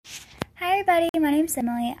everybody, my name's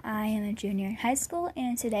Emily. I am a junior in high school,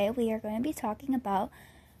 and today we are going to be talking about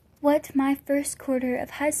what my first quarter of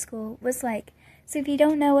high school was like. So if you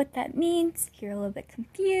don't know what that means, you're a little bit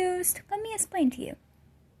confused, let me explain to you.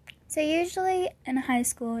 So usually in high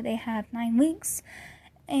school they have 9 weeks,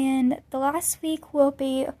 and the last week will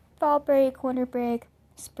be fall break, winter break,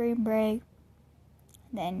 spring break,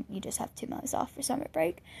 then you just have 2 months off for summer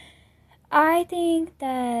break. I think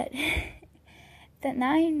that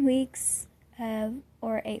 9 weeks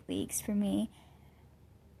or 8 weeks for me,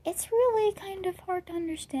 it's really kind of hard to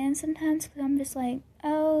understand sometimes because I'm just like,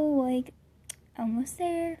 almost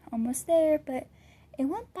there, but it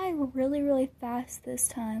went by really fast this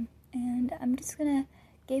time, and I'm just gonna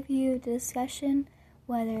give you the discussion,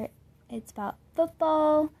 whether it's about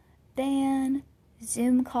football, band,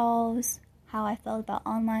 Zoom calls, how I felt about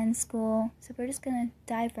online school. So we're just gonna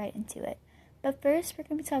dive right into it. But first, we're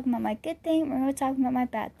going to be talking about my good thing, we're going to be talking about my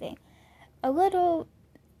bad thing. A little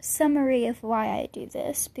summary of why I do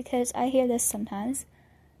this, because I hear this sometimes.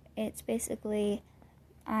 It's basically,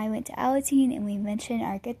 I went to Alateen and we mentioned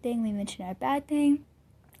our good thing, we mentioned our bad thing,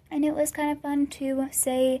 and it was kind of fun to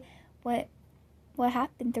say what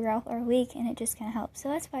happened throughout our week, and it just kind of helps. So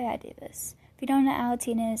that's why I do this. If you don't know what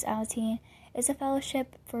Alateen is a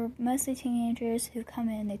fellowship for mostly teenagers who come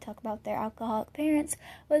in and they talk about their alcoholic parents,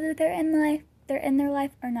 whether they're in their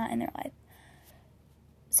life or not in their life.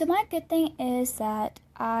 So my good thing is that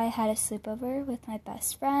I had a sleepover with my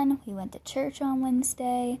best friend. We went to church on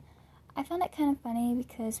Wednesday. I found it kind of funny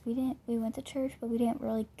because we went to church, but we didn't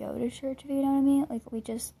really go to church, if you know what I mean. Like we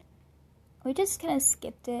just kind of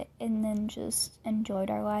skipped it and then just enjoyed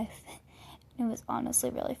our life. It was honestly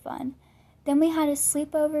really fun. Then we had a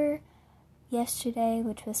sleepover yesterday,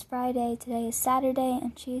 which was Friday. Today is Saturday,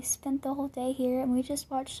 and she spent the whole day here, and we just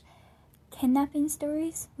watched kidnapping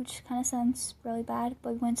stories, which kind of sounds really bad,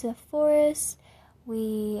 but we went to the forest.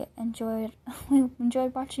 We enjoyed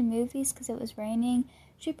watching movies because it was raining.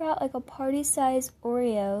 She brought like a party-sized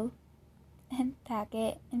Oreo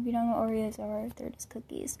packet, and if you don't know what Oreos are, they're just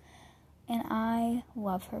cookies, and I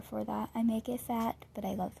love her for that. I make it fat, but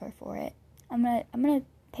I love her for it. I'm gonna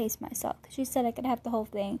pace myself because she said I could have the whole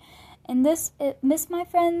thing, and miss my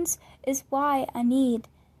friends is why I need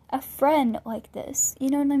a friend like this. You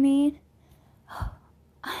know what I mean?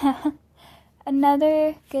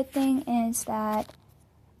 Another good thing is that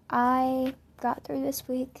I got through this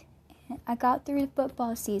week. I got through the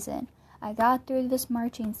football season. I got through this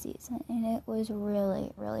marching season, and it was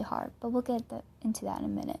really hard. But we'll get into that in a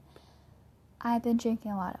minute. I've been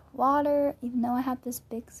drinking a lot of water, even though I have this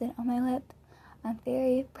big zit on my lip. I'm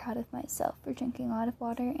very proud of myself for drinking a lot of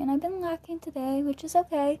water, and I've been lacking today, which is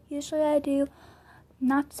okay. Usually I do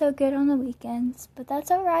not so good on the weekends, but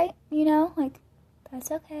that's alright, that's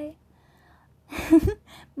okay.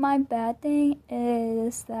 My bad thing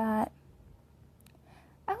is that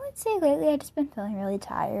I would say lately I've just been feeling really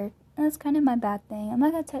tired, and that's kind of my bad thing. I'm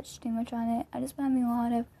not going to touch too much on it. I just been having a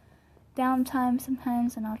lot of downtime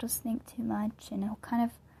sometimes, and I'll just think too much, and I'll kind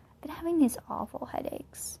of been having these awful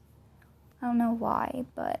headaches. I don't know why,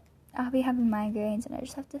 but I'll be having migraines, and I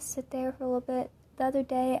just have to sit there for a little bit. The other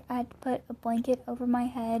day, I had to put a blanket over my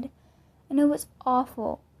head, and it was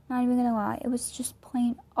awful. Not even gonna lie, it was just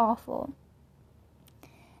plain awful.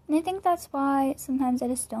 And I think that's why sometimes I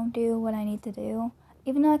just don't do what I need to do.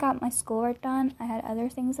 Even though I got my schoolwork done, I had other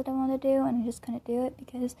things that I wanted to do, and I just couldn't do it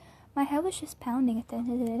because my head was just pounding at the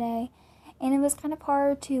end of the day. And it was kind of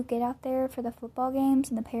hard to get out there for the football games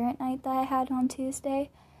and the parent night that I had on Tuesday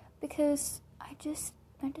because I just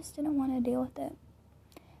didn't want to deal with it.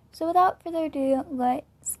 So without further ado,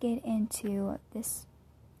 let's get into this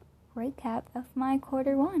recap of my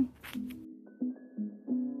quarter one.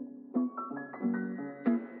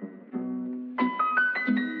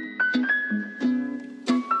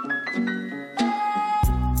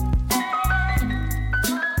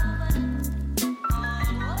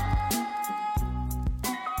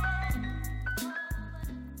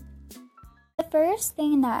 The first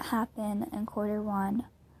thing that happened in quarter one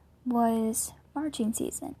was marching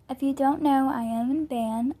season. If you don't know, I am in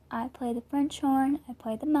band. I play the French horn, I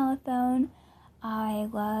play the mellophone. I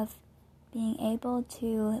love being able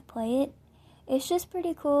to play it. It's just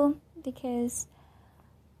pretty cool because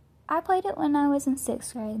I played it when I was in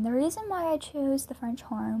 6th grade. And the reason why I chose the French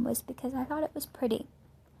horn was because I thought it was pretty.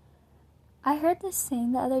 I heard this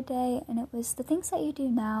saying the other day, and it was, the things that you do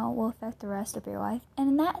now will affect the rest of your life.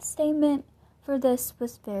 And that statement for this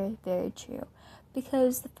was very true.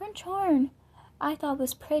 Because the French horn I thought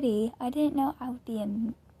was pretty. I didn't know I would be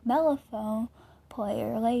a mellophone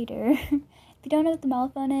player later. If you don't know what the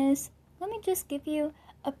mellophone is, let me just give you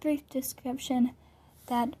a brief description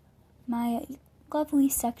that my lovely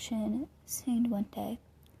section sang one day.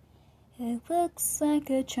 It looks like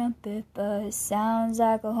a trumpet, but it sounds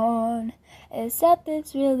like a horn, except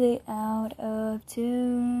it's really out of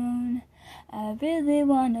tune. I really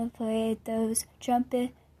wanna play those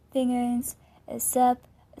trumpet thingers, except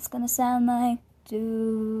it's gonna sound like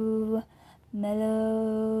do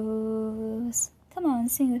mellows. Come on,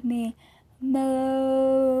 sing with me.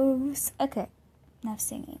 Mellows. Okay, enough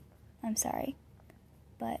singing. I'm sorry.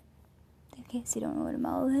 But in case you don't know what a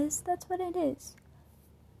mellow is, that's what it is.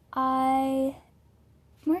 Marching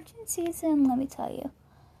season, let me tell you.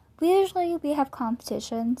 We have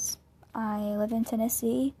competitions. I live in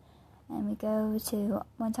Tennessee, and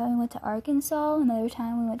one time we went to Arkansas, another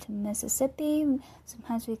time we went to Mississippi.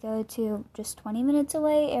 Sometimes we go to just 20 minutes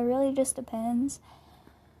away. It really just depends.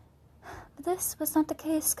 But this was not the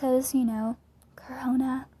case because,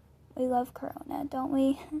 Corona. We love Corona, don't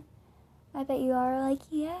we? I bet you are like,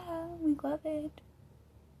 yeah, we love it.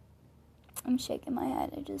 I'm shaking my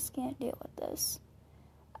head. I just can't deal with this.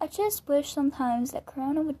 I just wish sometimes that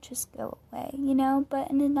Corona would just go away, But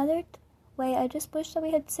in another way, I just wish that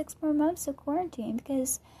we had 6 more months of quarantine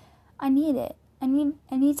because I need it. I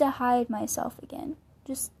need to hide myself again.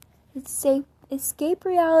 Just escape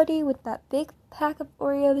reality with that big pack of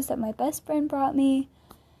Oreos that my best friend brought me.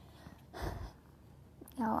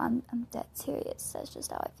 No, I'm dead serious. That's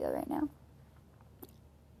just how I feel right now.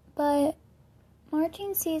 But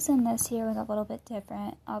marching season this year was a little bit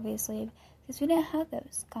different, obviously, because we didn't have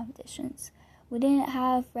those competitions. We didn't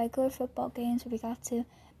have regular football games where we got to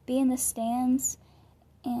be in the stands,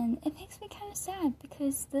 and it makes me kind of sad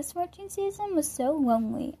because this marching season was so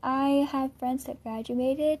lonely. I have friends that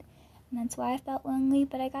graduated, and that's why I felt lonely,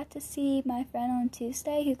 but I got to see my friend on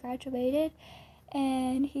Tuesday who graduated,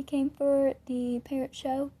 and he came for the parent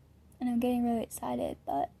show, and I'm getting really excited,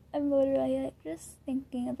 but I'm literally, just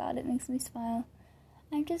thinking about it makes me smile.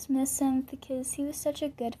 I just miss him because he was such a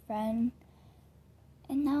good friend.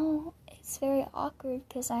 And now it's very awkward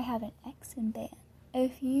because I have an ex in band.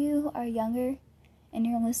 If you are younger and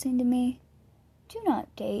you're listening to me, do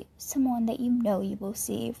not date someone that you know you will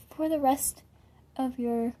see for the rest of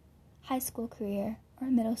your high school career or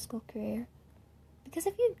middle school career. Because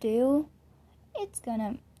if you do,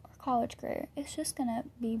 or college career, it's just gonna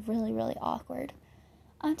be really, really awkward.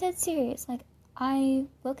 I'm dead serious. I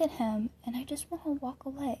look at him and I just want to walk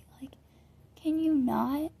away. Can you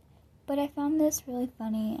not? But I found this really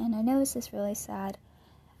funny, and I know this is really sad.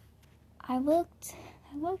 I looked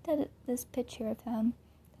at this picture of him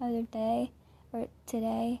the other day, or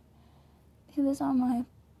today. He was on my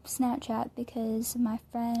Snapchat because my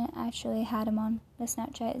friend actually had him on the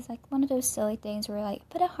Snapchat. It's one of those silly things where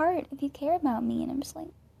put a heart if you care about me, and I'm just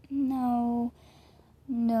no,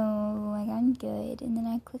 I'm good. And then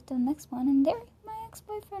I clicked on the next one, and there my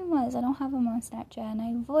ex-boyfriend was. I don't have him on Snapchat, and I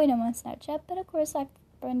avoid him on Snapchat, but of course I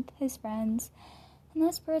friend his friends, and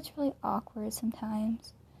that's where it's really awkward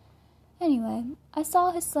sometimes. Anyway, I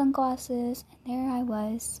saw his sunglasses, and there I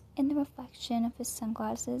was, in the reflection of his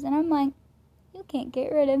sunglasses, and I'm like, you can't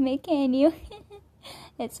get rid of me, can you?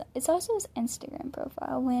 It's also his Instagram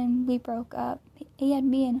profile. When we broke up, he had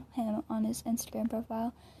me and him on his Instagram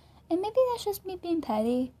profile. And maybe that's just me being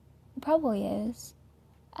petty. It probably is.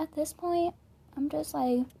 At this point, I'm just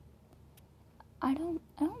I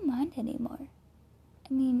don't mind anymore.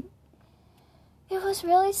 I mean, it was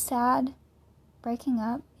really sad breaking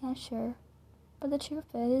up, yeah, sure. But the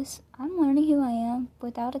truth is, I'm learning who I am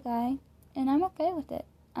without a guy, and I'm okay with it.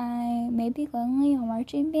 I may be lonely on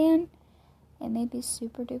marching band. It may be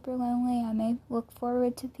super duper lonely. I may look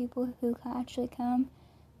forward to people who can actually come.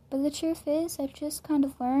 But the truth is, I've just kind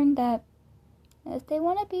of learned that if they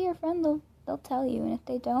want to be your friend, they'll tell you. And if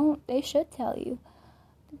they don't, they should tell you.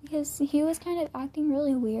 Because he was kind of acting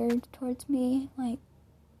really weird towards me.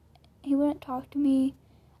 He wouldn't talk to me.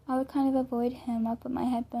 I would kind of avoid him. I'd put my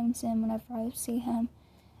headphones in whenever I would see him.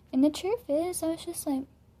 And the truth is, I was just do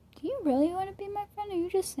you really want to be my friend? Or are you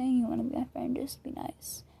just saying you want to be my friend just to be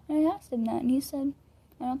nice? And I asked him that, and he said,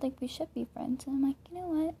 I don't think we should be friends. And I'm like, you know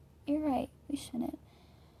what? You're right. We shouldn't.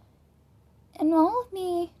 And all of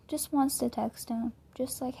me just wants to text him.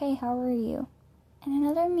 Just hey, how are you? And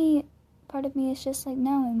another part of me is just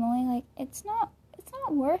no, Emily, it's not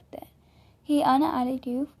worth it. He unadded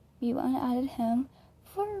you. You unadded him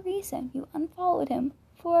for a reason. You unfollowed him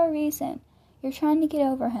for a reason. You're trying to get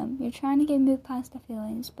over him. You're trying to move past the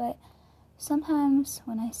feelings. But sometimes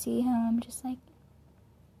when I see him, I'm just he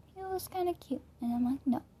was kind of cute. And I'm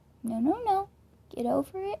no. Get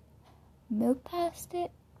over it. Move past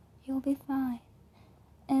it. You'll be fine.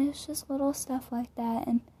 And it's just little stuff like that.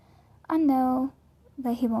 And I know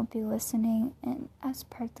that he won't be listening, and that's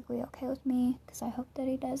practically okay with me, because I hope that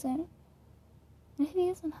he doesn't. And if he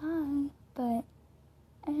isn't, hi. But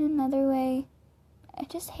in another way, I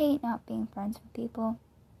just hate not being friends with people.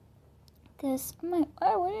 Because I'm like,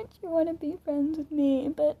 why wouldn't you want to be friends with me?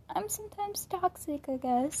 But I'm sometimes toxic, I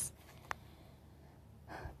guess.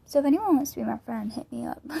 So if anyone wants to be my friend, hit me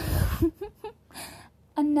up.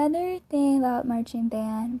 Another thing about marching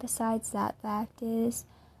band, besides that fact, is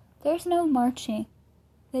there's no marching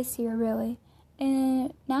this year, really.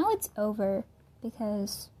 And now it's over,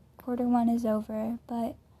 because quarter one is over.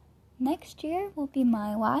 But next year will be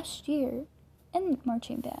my last year in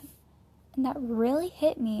marching band. And that really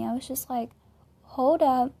hit me. I was just like, hold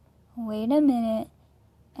up, wait a minute.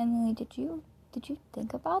 Emily, did you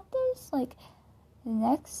think about this? Like,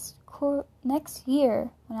 next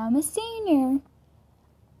year, when I'm a senior,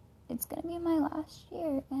 it's gonna be my last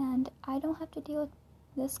year, and I don't have to deal with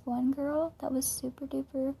this one girl that was super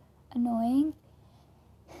duper annoying,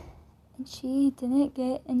 and she didn't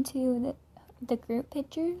get into the group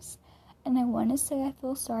pictures, and I want to say I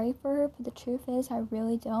feel sorry for her, but the truth is I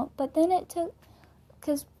really don't. But then it took,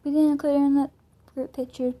 because we didn't include her in the group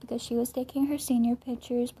pictures because she was taking her senior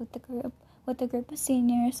pictures with the group of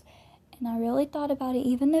seniors. And I really thought about it.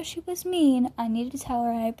 Even though she was mean, I needed to tell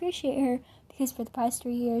her I appreciate her, because for the past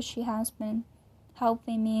 3 years she has been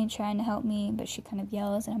helping me and trying to help me, but she kind of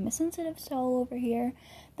yells, and I'm a sensitive soul over here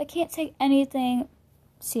that can't take anything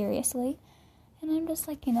seriously. And I'm just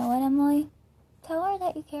like, you know what, Emily? Tell her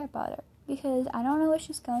that you care about her, because I don't know what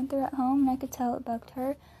she's going through at home, and I could tell it bugged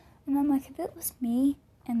her. And I'm like, if it was me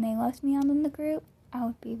and they left me out in the group, I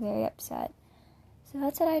would be very upset. So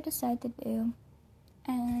that's what I decided to do.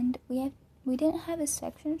 And we didn't have a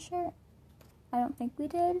section shirt. I don't think we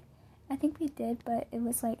did. I think we did, but it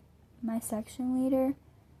was like my section leader,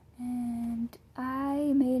 and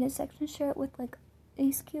I made a section shirt with like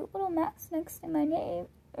these cute little mats next to my name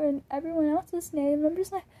or everyone else's name. I'm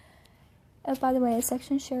just like, oh, by the way, a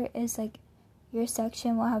section shirt is like your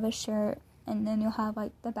section will have a shirt, and then you'll have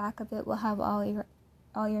like the back of it will have all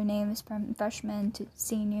your names from freshman to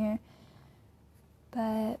senior.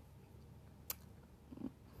 But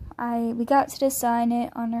we got to design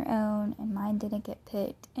it on our own, and mine didn't get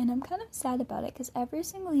picked. And I'm kind of sad about it, because every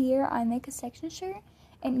single year I make a section shirt,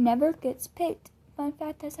 it never gets picked. Fun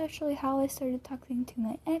fact, that's actually how I started talking to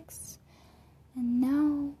my ex. And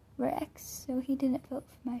now we're ex, so he didn't vote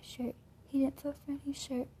for my shirt. He didn't vote for any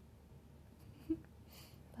shirt.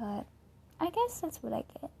 But I guess that's what I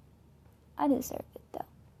get. I deserve it,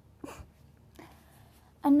 though.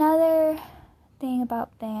 Another thing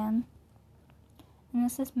about band, and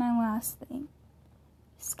this is my last thing,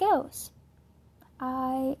 skills.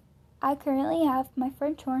 I currently have my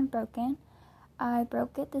French horn broken. I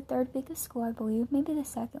broke it the 3rd week of school, I believe, maybe the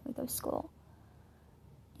 2nd week of school.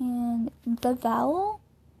 And the vowel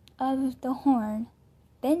of the horn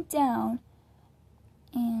bent down,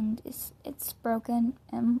 and it's broken,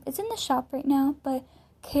 and it's in the shop right now. But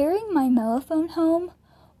carrying my mellophone home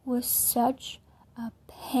was such a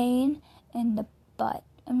pain in the butt.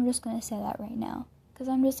 I'm just gonna say that right now. Because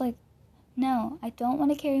I'm just like, no, I don't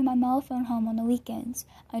want to carry my mellophone home on the weekends.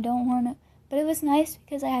 I don't want to. But it was nice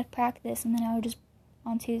because I had practice, and then I would just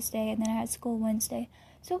on Tuesday, and then I had school Wednesday.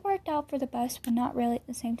 So it worked out for the best, but not really at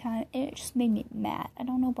the same time. It just made me mad. I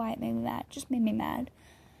don't know why it made me mad. It just made me mad.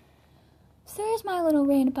 So there's my little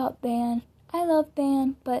rant about band. I love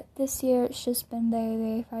band, but this year it's just been very,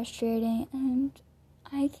 very frustrating. And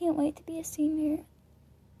I can't wait to be a senior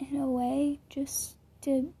in a way, just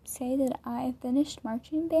to say that I finished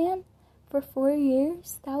marching band for 4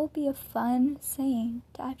 years. That would be a fun saying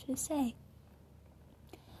to actually say.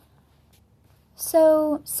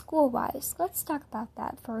 So, school-wise, let's talk about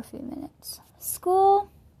that for a few minutes. School,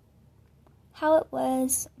 how it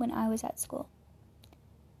was when I was at school.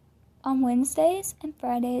 On Wednesdays and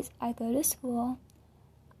Fridays, I go to school.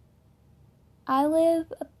 I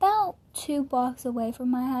live about 2 blocks away from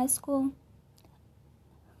my high school.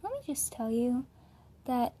 Let me just tell you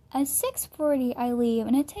that at 6:40 I leave,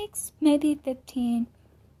 and it takes maybe 15,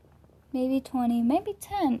 maybe 20, maybe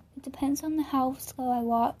 10. It depends on how slow I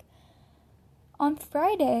walk. On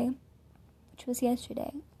Friday, which was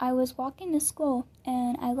yesterday, I was walking to school,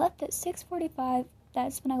 and I left at 6:45.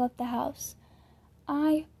 That's when I left the house.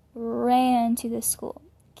 I ran to the school.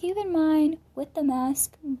 Keep in mind, with the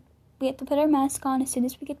mask, we have to put our mask on as soon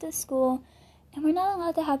as we get to school, and we're not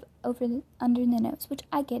allowed to have under the nose, which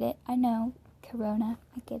I get it. I know, Corona,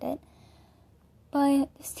 I get it. But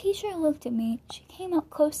this teacher looked at me. She came up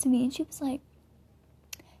close to me, and she was like,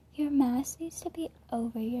 your mask needs to be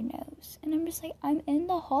over your nose. And I'm just like, I'm in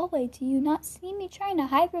the hallway. Do you not see me trying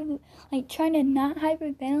to trying to not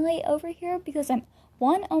hyperventilate over here? Because I'm,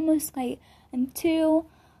 one, almost late, and two,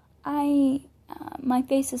 my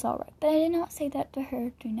face is all right. But I did not say that to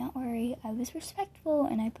her. Do not worry. I was respectful,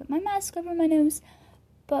 and I put my mask over my nose.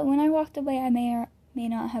 But when I walked away, I may or may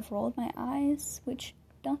not have rolled my eyes, which,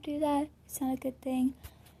 don't do that. It's not a good thing.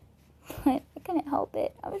 But I couldn't help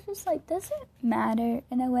it. I was just like, does it matter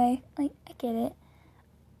in a way? Like, I get it.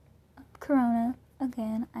 Corona,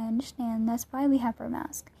 again, I understand. That's why we have our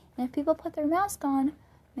mask. And if people put their mask on,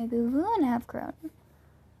 maybe we wouldn't have corona.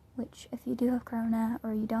 Which, if you do have corona,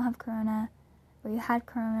 or you don't have corona, or you had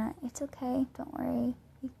corona, it's okay. Don't worry.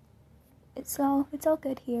 It's all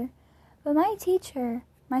good here. But my teacher,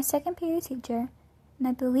 my second period teacher, and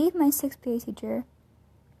I believe my sixth period teacher,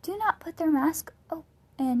 do not put their mask. Oh,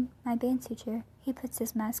 and my band teacher, he puts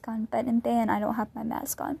his mask on, but in band I don't have my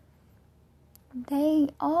mask on. They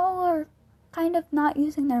all are kind of not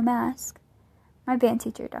using their mask. My band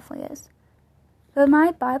teacher definitely is. But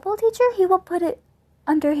my Bible teacher, he will put it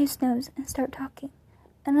under his nose and start talking.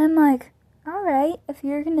 And I'm like, alright, if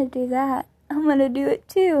you're gonna do that, I'm gonna do it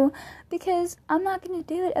too. Because I'm not gonna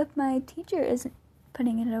do it if my teacher isn't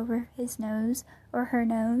putting it over his nose or her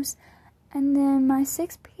nose. And then my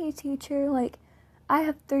sixth PE teacher, like, I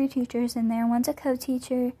have 3 teachers in there. One's a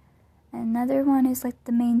co-teacher, another one is like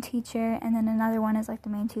the main teacher, and then another one is like the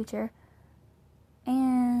main teacher.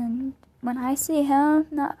 And when I see him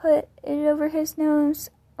not put it over his nose,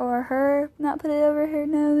 or her not put it over her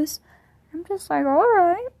nose, I'm just like,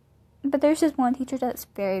 alright. But there's just one teacher that's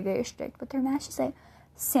very, very strict with their mask. She's like,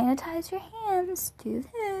 sanitize your hands, do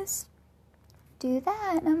this, do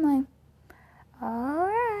that. And I'm like,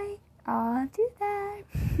 alright, I'll do that.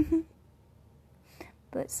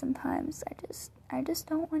 But sometimes I just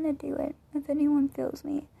don't want to do it if anyone feels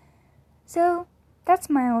me. So that's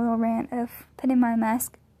my little rant of putting my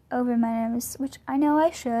mask over my nose, which I know I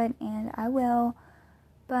should and I will.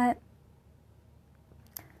 But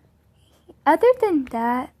other than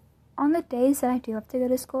that, on the days that I do have to go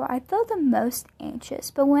to school, I feel the most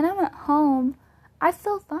anxious. But when I'm at home, I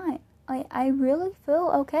feel fine. I really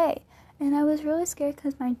feel okay. And I was really scared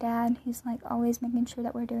because my dad, he's like always making sure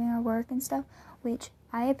that we're doing our work and stuff, which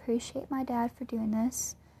I appreciate my dad for doing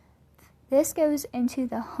this. This goes into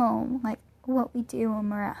the home, like what we do when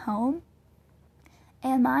we're at home.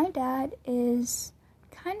 And my dad is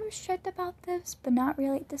kind of strict about this, but not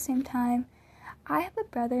really at the same time. I have a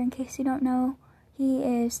brother, in case you don't know. He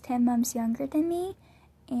is 10 months younger than me,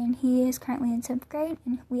 and he is currently in 7th grade,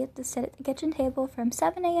 and we have to sit at the kitchen table from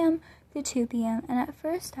 7 a.m. to 2 p.m. And at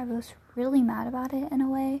first, I was really mad about it in a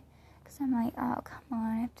way, because I'm like, oh, come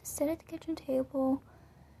on, I have to sit at the kitchen table.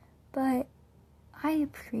 But I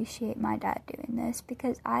appreciate my dad doing this,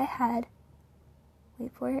 because I had,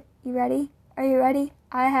 wait for it, you ready? Are you ready?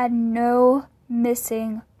 I had no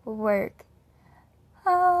missing work.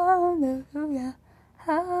 Hallelujah,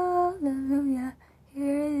 hallelujah,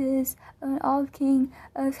 here is an all king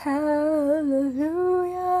of hallelujah.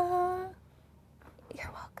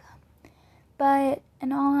 You're welcome. But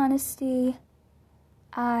in all honesty,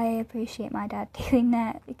 I appreciate my dad doing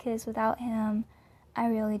that, because without him, I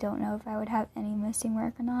really don't know if I would have any missing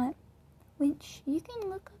work or not. Which, you can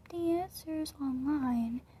look up the answers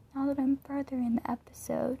online now that I'm further in the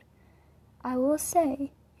episode. I will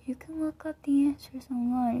say, you can look up the answers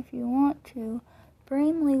online if you want to.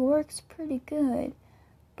 Brainly works pretty good.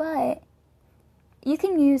 But you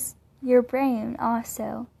can use your brain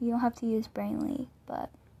also. You don't have to use Brainly, but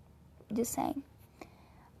just saying.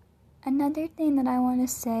 Another thing that I want to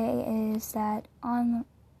say is that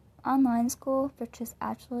online school, which is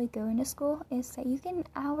actually going to school, is that you get an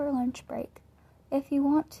hour lunch break if you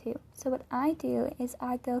want to. So what I do is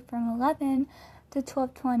I go from 11 to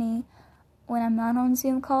 12:20 when I'm not on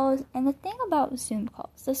Zoom calls. And the thing about Zoom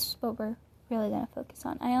calls, this is what we're really going to focus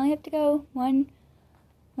on. I only have to go one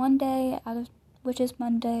day out of, which is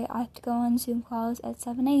Monday. I have to go on Zoom calls at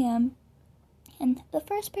 7 a.m. And the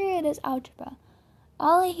first period is algebra.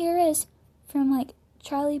 All I hear is from like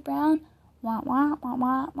Charlie Brown, wah wah wah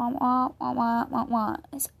wah wah wah wah wah wah wah.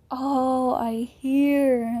 It's all I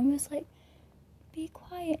hear. And I'm just like, be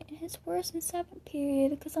quiet. And it's worse in 7th period,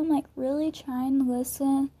 because I'm like really trying to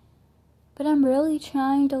listen, but I'm really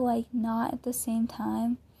trying to like not at the same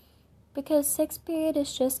time. Because 6th period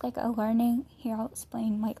is just like a learning. Here, I'll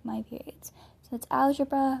explain like my periods. So it's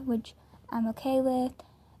algebra, which I'm okay with.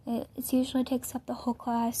 It usually takes up the whole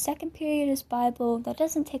class. 2nd period is Bible. That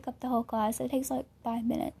doesn't take up the whole class. It takes like 5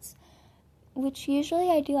 minutes. Which usually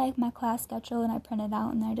I do like my class schedule and I print it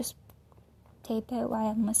out and I just tape it while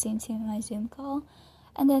I'm listening to my Zoom call.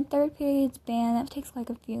 And then third period's band. That takes like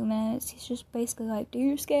a few minutes. He's just basically like, do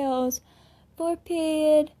your scales. Fourth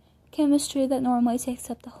period, chemistry, that normally takes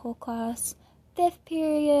up the whole class. Fifth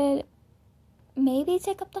period, maybe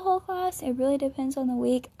take up the whole class. It really depends on the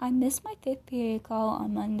week. I missed my fifth period call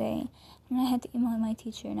on Monday, and I had to email my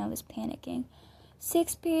teacher, and I was panicking.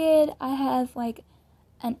 Sixth period, I have like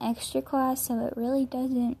an extra class, so it really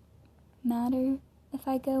doesn't matter if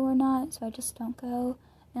I go or not, so I just don't go.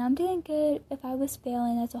 And I'm doing good. If I was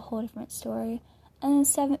failing, that's a whole different story. And then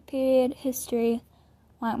seventh period, history,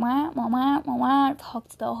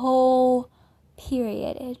 talked the whole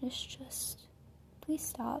period. It is just, please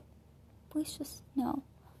stop. Please just, no.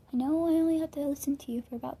 I know I only have to listen to you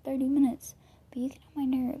for about 30 minutes, but you get on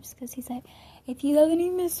my nerves, because he's like, if you have any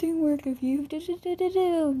missing work, if you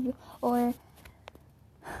or,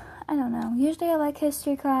 I don't know. Usually I like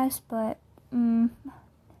history class, but, I'm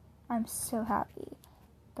so happy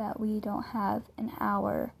that we don't have an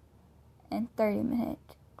hour and 30-minute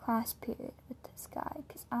class period with this guy,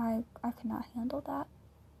 because I could not handle that,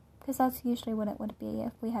 because that's usually what it would be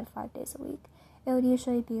if we had 5 days a week. It would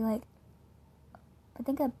usually be like, I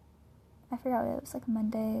forgot what it was, like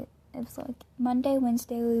Monday. It was like Monday,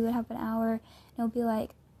 Wednesday, we would have an hour, and it would be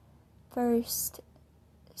like first,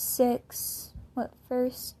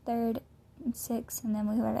 third, and sixth, and then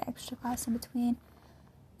we would have an extra class in between.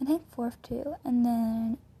 I think fourth too, and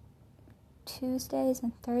then Tuesdays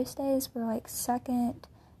and Thursdays were like second,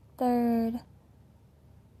 third,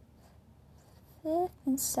 fifth,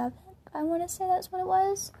 and seventh. I want to say that's what it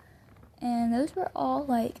was. And those were all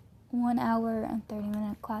like 1 hour and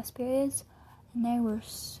 30-minute class periods, and they were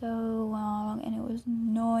so long, and it was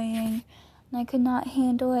annoying, and I could not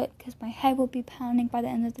handle it, because my head would be pounding by the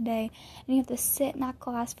end of the day, and you have to sit in that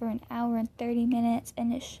class for 1 hour and 30 minutes,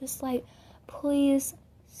 and it's just like, please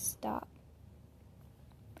stop.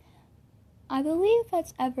 I believe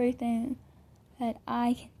that's everything that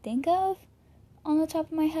I can think of on the top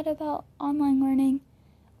of my head about online learning.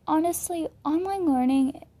 Honestly, online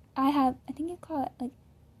learning, I think you call it like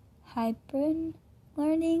hybrid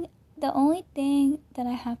learning. The only thing that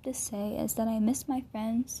I have to say is that I miss my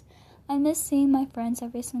friends. I miss seeing my friends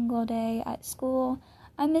every single day at school.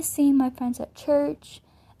 I miss seeing my friends at church.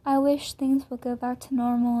 I wish things would go back to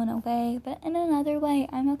normal in a way, but in another way,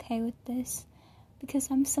 I'm okay with this, because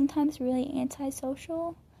I'm sometimes really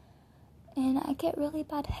antisocial, and I get really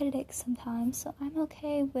bad headaches sometimes, so I'm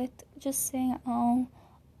okay with just staying at home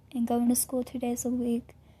and going to school 2 days a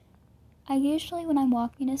week. I usually, when I'm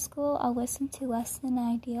walking to school, I'll listen to Less Than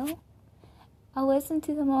Ideal. I'll listen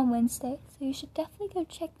to them on Wednesday, so you should definitely go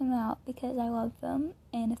check them out, because I love them,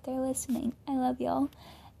 and if they're listening, I love y'all.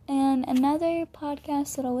 And another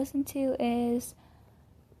podcast that I'll listen to is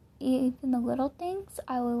Even the Little Things.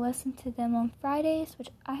 I will listen to them on Fridays, which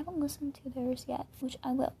I haven't listened to theirs yet, which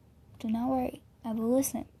I will. Do not worry, I will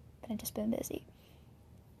listen, but I've just been busy.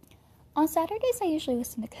 On Saturdays, I usually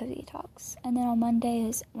listen to Cozy Talks, and then on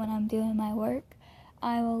Mondays, when I'm doing my work,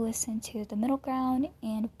 I will listen to The Middle Ground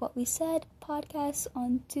and What We Said podcasts.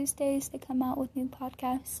 On Tuesdays, they come out with new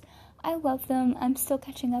podcasts. I love them. I'm still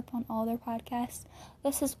catching up on all their podcasts.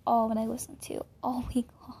 This is all what I listen to all week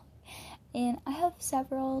long. And I have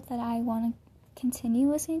several that I want to continue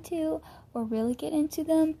listening to or really get into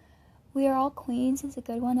them. We Are All Queens is a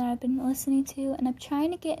good one that I've been listening to. And I'm trying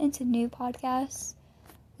to get into new podcasts,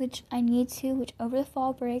 which I need to, which over the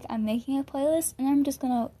fall break, I'm making a playlist. And I'm just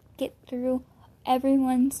going to get through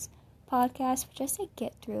everyone's podcast, which I say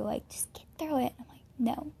get through, like, just get through it. I'm like,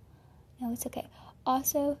 no, it's okay.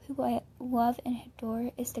 Also, who I love and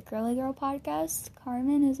adore is the Girly Girl podcast.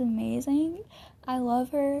 Carmen is amazing. I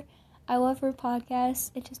love her. I love her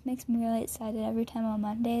podcast. It just makes me really excited every time on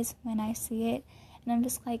Mondays when I see it. And I'm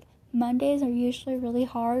just like, Mondays are usually really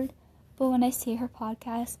hard, but when I see her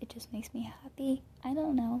podcast, it just makes me happy. I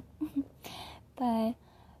don't know. But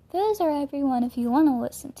those are everyone. If you want to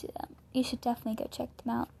listen to them, you should definitely go check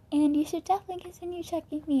them out. And you should definitely continue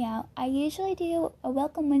checking me out. I usually do a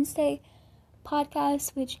Welcome Wednesday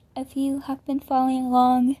podcast, which if you have been following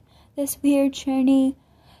along this weird journey,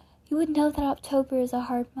 you would know that October is a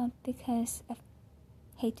hard month because of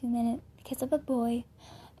a boy.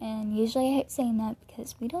 And usually I hate saying that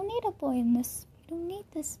because we don't need a boy in this. We don't need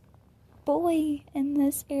this boy in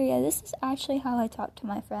this area. This is actually how I talk to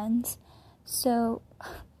my friends. So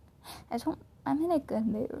I'm in a good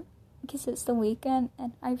mood because it's the weekend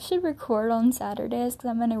and I should record on Saturdays because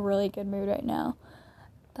I'm in a really good mood right now.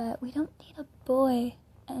 But we don't need a boy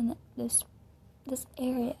in this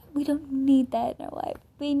area. We don't need that in our life.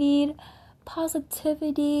 We need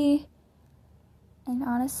positivity. And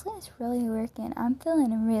honestly, it's really working. I'm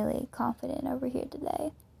feeling really confident over here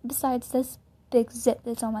today. Besides this big zit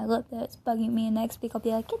that's on my lip that's bugging me, and next week I'll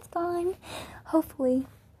be like, it's gone, hopefully.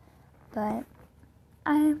 But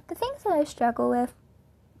the things that I struggle with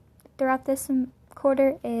throughout this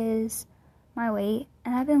quarter is my weight,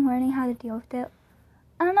 and I've been learning how to deal with it.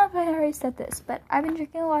 I don't know if I already said this, but I've been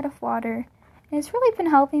drinking a lot of water, and it's really been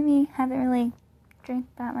helping me. I haven't really drank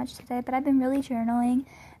that much today, but I've been really journaling, and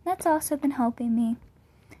that's also been helping me.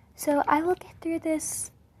 So I will get through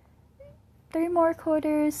this 3 more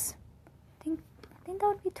quarters. I think that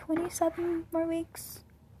would be 27 more weeks.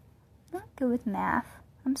 I'm not good with math.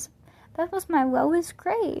 That was my lowest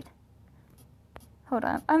grade. Hold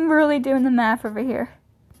on, I'm really doing the math over here.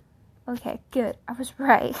 Okay, good, I was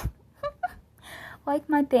right. Like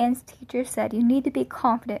my dance teacher said, you need to be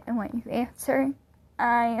confident in what you answer.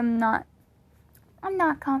 I'm not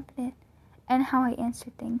confident in how I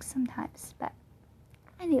answer things sometimes, but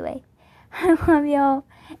anyway, I love y'all,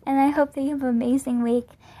 and I hope that you have an amazing week,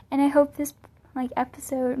 and I hope this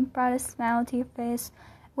episode brought a smile to your face,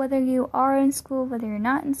 whether you are in school, whether you're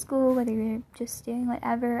not in school, whether you're just doing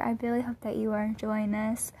whatever. I really hope that you are enjoying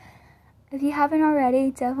this. If you haven't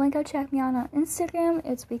already, definitely go check me out on Instagram.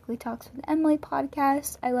 It's Weekly Talks with Emily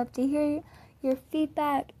podcast. I love to hear your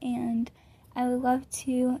feedback, and I would love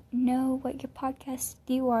to know what your podcast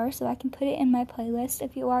you are so I can put it in my playlist.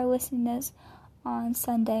 If you are listening to this on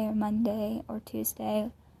Sunday or Monday or Tuesday,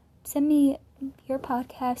 send me your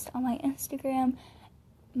podcast on my Instagram.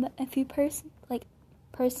 If you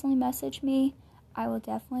personally message me, I will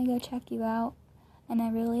definitely go check you out. And I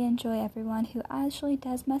really enjoy everyone who actually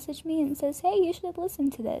does message me and says, hey, you should listen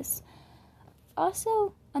to this.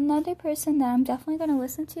 Also, another person that I'm definitely going to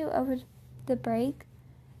listen to over the break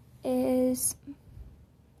is,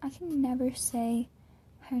 I can never say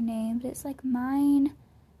her name, but it's like Mine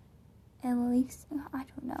Elise, I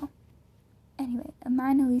don't know. Anyway,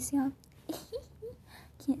 Mine Alicia,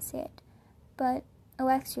 can't say it, but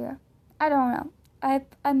Alexia, I don't know. I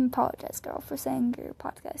apologize, girl, for saying your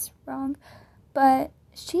podcast wrong. But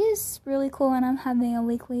she is really cool, and I'm having a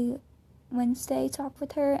weekly Wednesday talk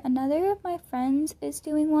with her. Another of my friends is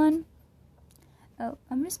doing one. Oh,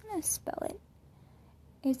 I'm just going to spell it.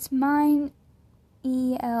 It's Mine,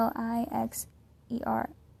 Elixer.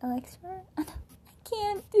 Elixir? I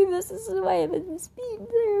can't do this. This is why I'm in speech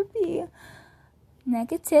therapy.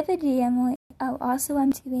 Negativity, Emily. Oh, also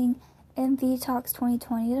I'm doing MV Talks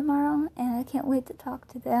 2020 tomorrow, and I can't wait to talk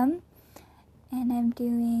to them. And I'm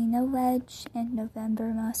doing No Wedge in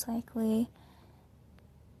November, most likely.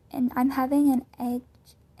 And I'm having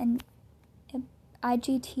an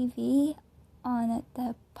IGTV on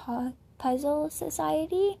the Puzzle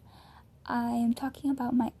Society. I am talking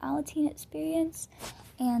about my Alateen experience.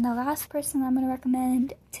 And the last person I'm going to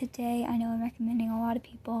recommend today, I know I'm recommending a lot of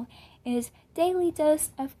people, is Daily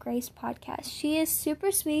Dose of Grace podcast. She is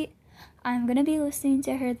super sweet. I'm going to be listening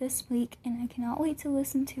to her this week, and I cannot wait to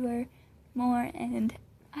listen to her more, and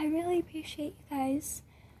I really appreciate you guys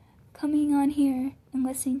coming on here and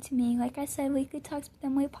listening to me. Like I said, Weekly Talks with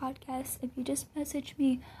Emily podcast. If you just message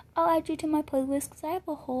me, I'll add you to my playlist, because I have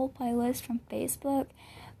a whole playlist from Facebook.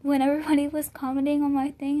 When everybody was commenting on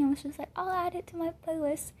my thing, I was just like, I'll add it to my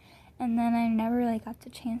playlist, and then I never really got the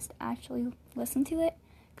chance to actually listen to it,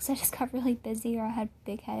 because I just got really busy or I had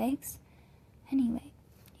big headaches. Anyway,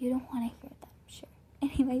 you don't want to hear that, I'm sure.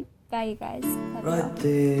 Anyway, bye, you guys. Love right y'all.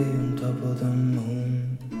 there on top of the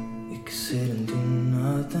moon, we could sit and do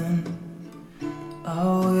nothing. I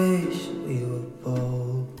wish we were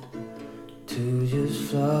bold to just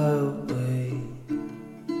fly away.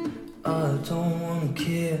 I don't wanna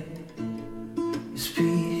care